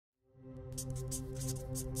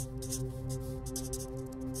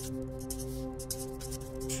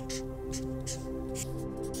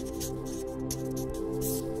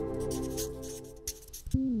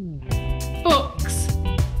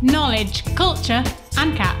culture,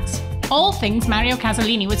 and cats. All things Mario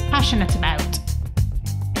Casalini was passionate about.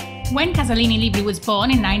 When Casalini Libri was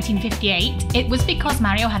born in 1958, it was because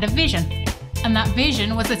Mario had a vision. And that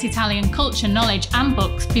vision was that Italian culture, knowledge and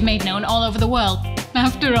books be made known all over the world.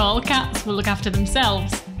 After all, cats will look after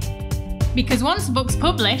themselves. Because once a book's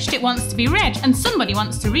published, it wants to be read, and somebody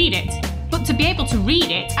wants to read it. But to be able to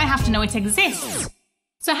read it, I have to know it exists.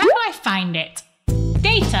 So how do I find it?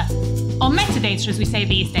 Data, or metadata as we say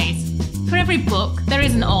these days. For every book, there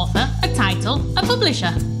is an author, a title, a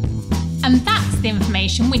publisher. And that's the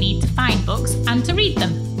information we need to find books and to read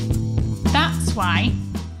them. That's why,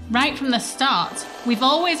 right from the start, we've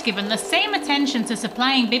always given the same attention to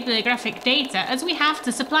supplying bibliographic data as we have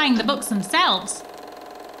to supplying the books themselves.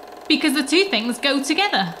 Because the two things go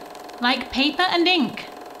together, like paper and ink.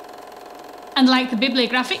 And like the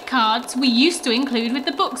bibliographic cards we used to include with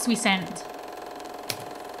the books we sent.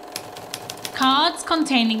 Cards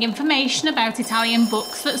containing information about Italian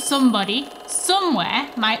books that somebody, somewhere,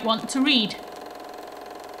 might want to read.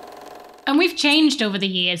 And we've changed over the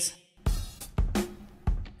years.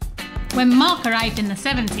 When Mark arrived in the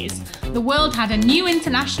 70s, the world had a new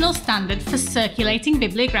international standard for circulating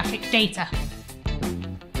bibliographic data.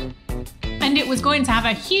 And it was going to have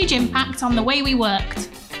a huge impact on the way we worked.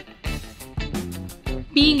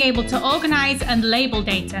 Being able to organise and label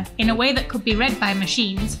data in a way that could be read by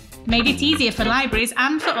machines made it easier for libraries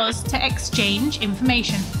and for us to exchange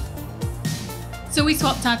information. So we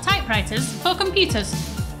swapped our typewriters for computers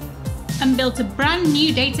and built a brand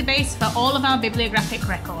new database for all of our bibliographic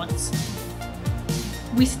records.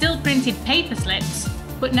 We still printed paper slips,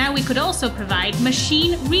 but now we could also provide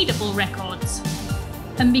machine-readable records.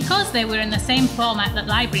 And because they were in the same format that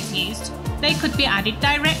libraries used, they could be added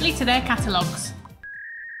directly to their catalogues.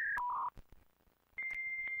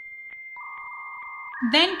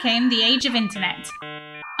 Then came the age of internet,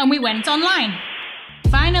 and we went online.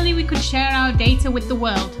 Finally, we could share our data with the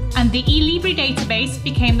world, and the eLibri database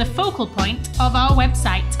became the focal point of our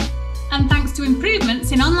website. And thanks to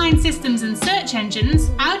improvements in online systems and search engines,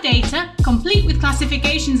 our data, complete with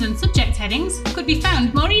classifications and subject headings, could be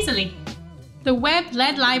found more easily. The web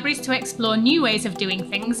led libraries to explore new ways of doing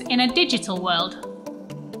things in a digital world.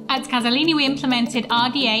 At Casalini, we implemented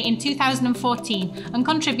RDA in 2014 and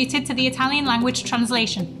contributed to the Italian language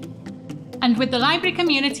translation. And with the library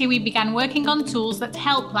community, we began working on tools that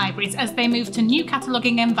help libraries as they move to new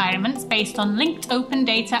cataloguing environments based on linked open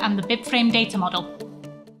data and the BIBFRAME data model.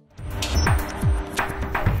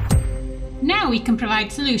 Now we can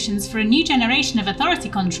provide solutions for a new generation of authority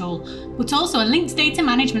control, but also a linked data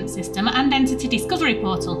management system and entity discovery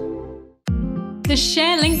portal. The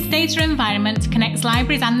Share Linked Data environment connects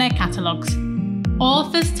libraries and their catalogues.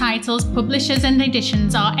 Authors, titles, publishers and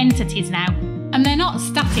editions are entities now, and they're not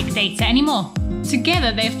static data anymore.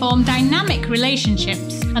 Together they form dynamic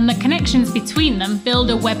relationships, and the connections between them build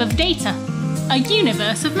a web of data, a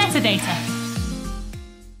universe of metadata.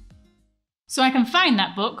 So I can find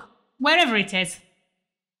that book wherever it is.